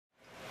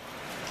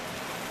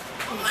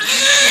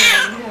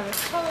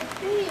Oh,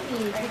 baby.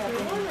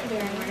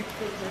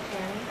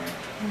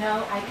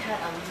 No, I cut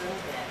a little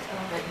bit,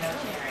 but no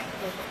tearing.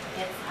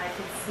 I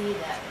could see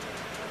that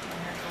when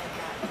her head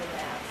got to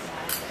that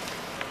side.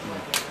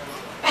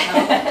 I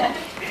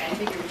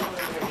figured it was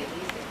going to be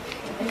easy.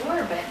 They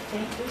were, but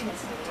thank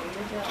goodness they were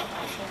your bill. I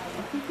tell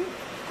you.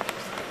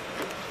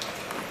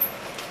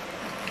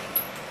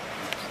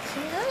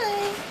 Say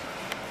hi.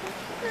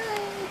 Hi.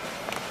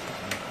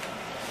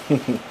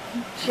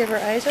 She have her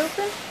eyes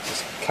open?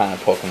 Just kind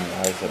of poking her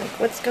eyes at Like,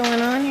 what's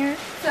going on here?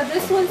 So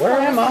this one's Where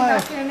am I?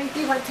 Do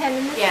you want 10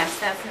 in this? Yes,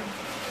 that's him.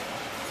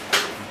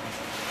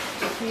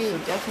 She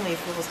definitely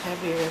feels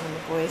heavier than the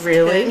boys.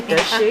 Really? did.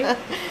 Does she? Yeah.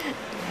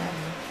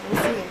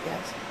 We'll see, I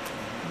guess.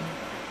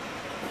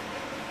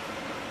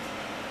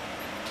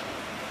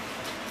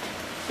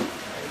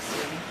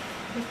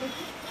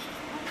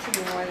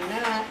 More than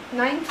that.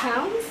 9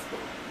 pounds?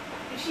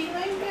 Is she 9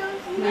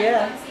 pounds?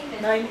 Yeah.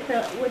 9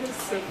 pounds. What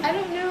is it? I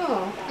don't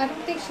know. I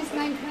don't think she's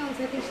 9 pounds.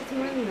 I think she's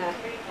more than that.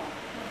 It'd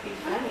be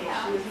funny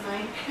if she was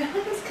 9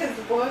 pounds, because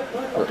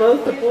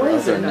Both the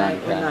boys are are 9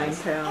 9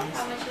 pounds. pounds.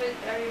 How much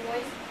are your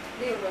boys?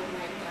 They were both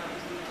 9 pounds.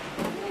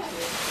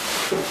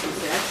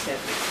 That's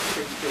heavy.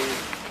 Pretty big.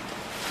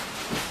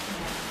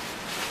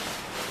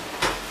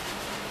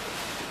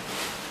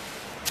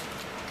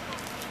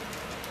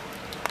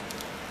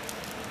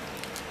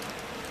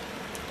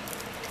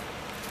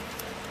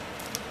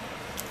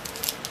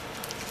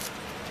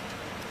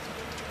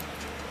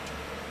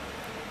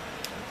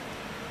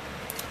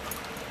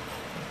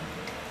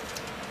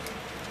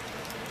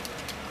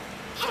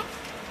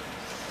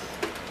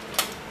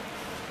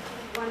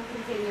 One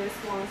continuous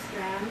long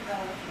strand.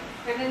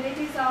 And then they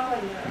dissolve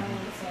on their own,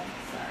 so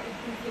sorry.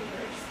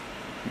 Fingers.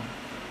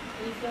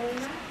 Are you feeling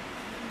that?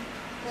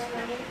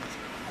 Already? Okay.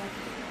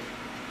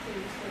 So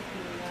you're still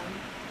feeling them.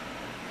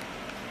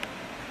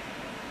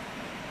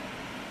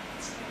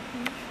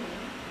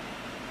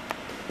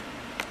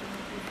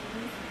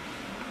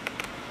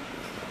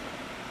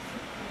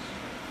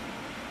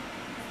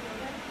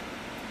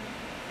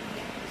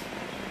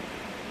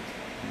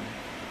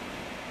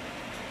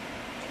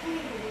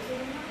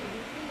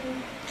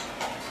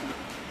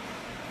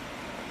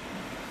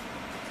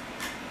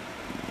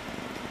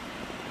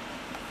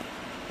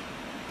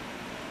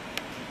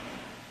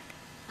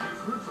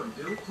 Heard from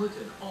Bill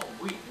Clinton all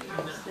week and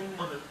now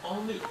on an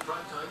all-new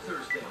Primetime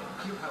Thursday.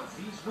 Hear how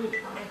these women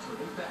answer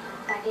him back.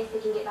 I guess they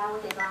can get by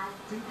with it live.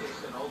 Think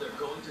this and all they're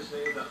going to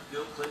say about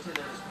Bill Clinton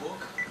and his book?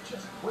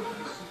 Just wait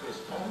to see this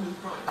all-new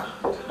Primetime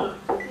tonight.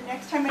 The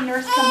next time a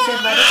nurse comes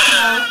in, let us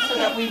know so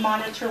that we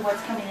monitor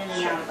what's coming in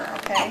and out of her,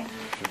 okay?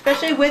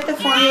 Especially with the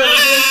formula, we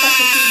do expect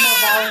to see more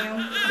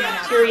volume in the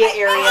bacteria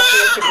area for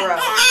it to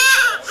grow.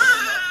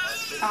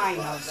 I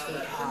know,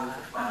 sweetheart.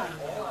 I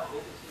know.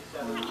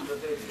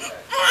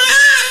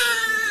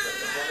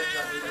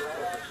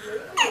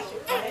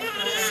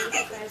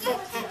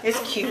 It's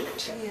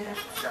cute.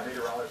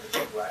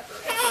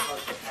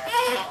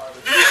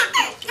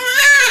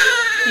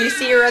 You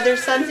see your other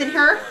sons in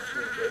her?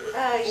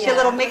 She a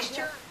little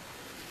mixture?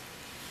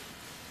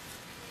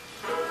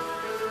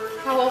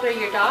 How old are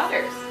your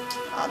daughters?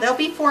 They'll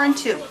be 4 and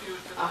 2.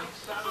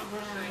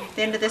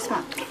 The end of this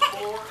month.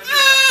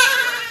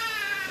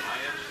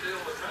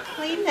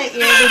 Clean the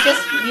ear. We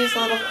just use a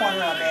little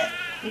corner of it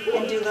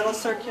and do little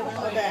circular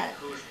like that.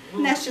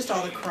 And that's just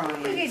all the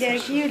crying. Look at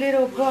that cute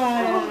little boy.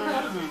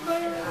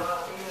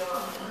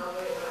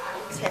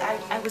 Say,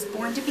 I was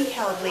born to be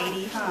held,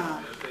 lady, huh?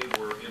 As they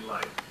were in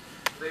life,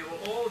 they will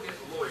all get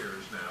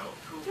lawyers now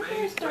who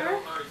may Star?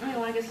 well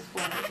argue. I guess it's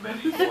one.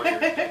 Many lawyers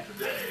think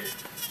today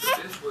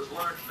that this was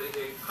largely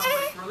a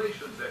public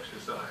relations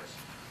exercise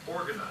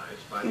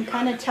organized by You the can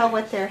kind of tell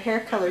what their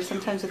hair color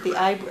sometimes with the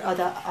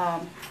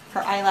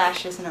her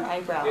eyelashes and her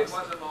eyebrows.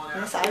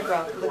 And this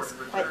eyebrow looks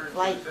quite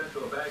light.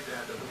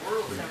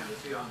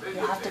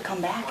 You'll have to come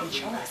back and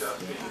show us. Yeah.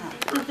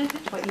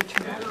 What you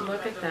turned out.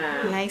 Look at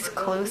that. Nice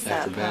close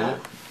up. There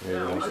you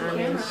go. I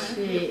mean,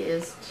 she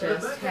is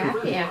just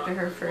happy after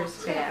her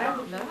first bath.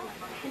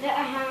 I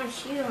have a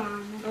shoe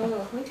on. Oh,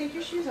 let me take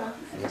your shoes off.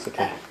 That's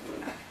okay.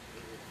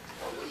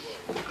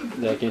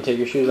 Yeah, can you take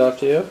your shoes off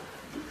too?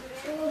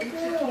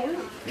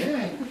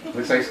 Yeah,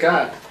 looks like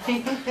Scott.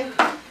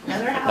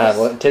 Another house.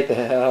 Well, take the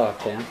head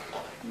off, Dan.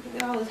 Look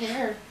at all his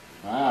hair.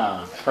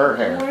 Ah, her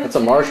hair. That's a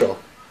Marshall.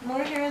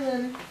 More hair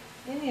than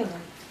any of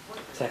them.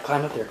 Zach,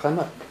 climb up there. Climb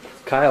up.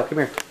 Kyle, come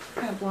here.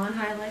 Got blonde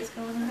highlights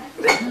going on.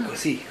 Go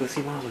see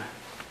Mama.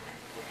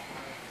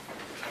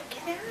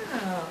 Get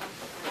out.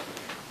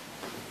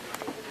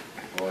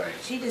 Boy,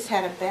 She just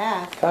had a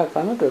bath. Kyle,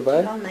 climb up there,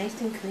 bud. All nice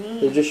and They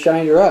clean. just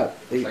shined her up.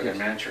 looks like a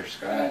miniature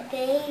Scott.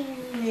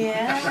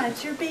 Yeah,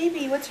 it's your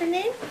baby. What's her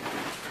name?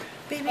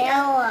 Baby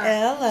Ella. See,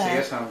 Ella.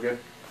 that sounds good.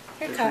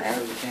 Here, Good Kyle. for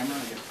the camera, I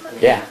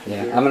guess.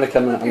 Yeah. I'm gonna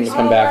come back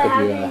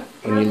with you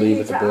when you leave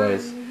with the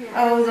boys.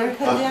 Oh, they're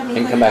put down.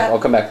 And come back. I'll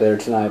come back later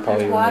tonight,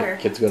 probably There's when water.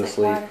 the kids go to There's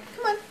sleep. water.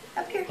 Come on,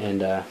 up here.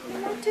 And You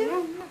want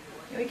to?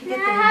 We can get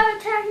Can I the have a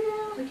tag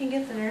now? we can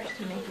get the nurse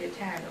to make you a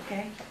tag,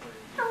 okay?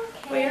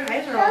 Okay. Well, your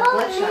eyes are all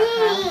bloodshot,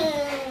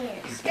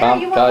 Kyle. Kyle,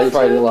 you want Kyle, you one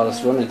probably too? did a lot of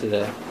swimming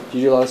today. Did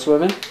you do a lot of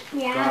swimming?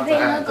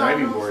 Yeah,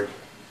 Diving board.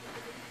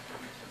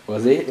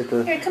 Was he? At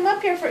the... Here, come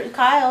up here for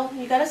Kyle.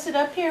 You gotta sit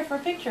up here for a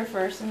picture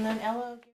first, and then Ella.